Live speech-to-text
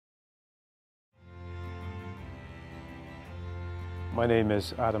My name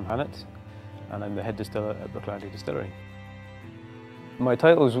is Adam Hannett, and I'm the head distiller at Bruichladdich Distillery. My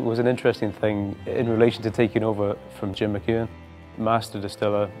title was an interesting thing in relation to taking over from Jim McEwan. Master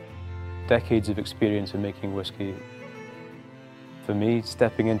distiller, decades of experience in making whiskey. For me,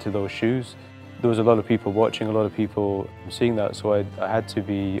 stepping into those shoes, there was a lot of people watching, a lot of people seeing that, so I had to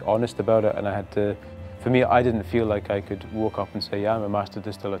be honest about it, and for me, I didn't feel like I could walk up and say, yeah, I'm a master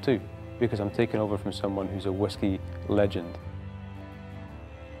distiller too, because I'm taking over from someone who's a whiskey legend.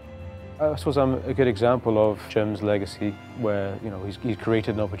 I suppose I'm a good example of Jim's legacy, where he's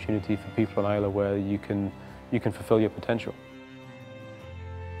created an opportunity for people in Islay where you can fulfill your potential.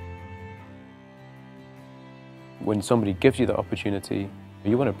 When somebody gives you that opportunity,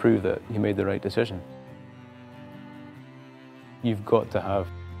 you want to prove that you made the right decision. You've got to have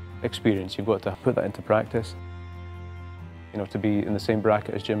experience, you've got to put that into practice. To be in the same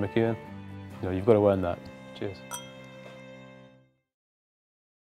bracket as Jim McEwan, you've got to earn that. Cheers.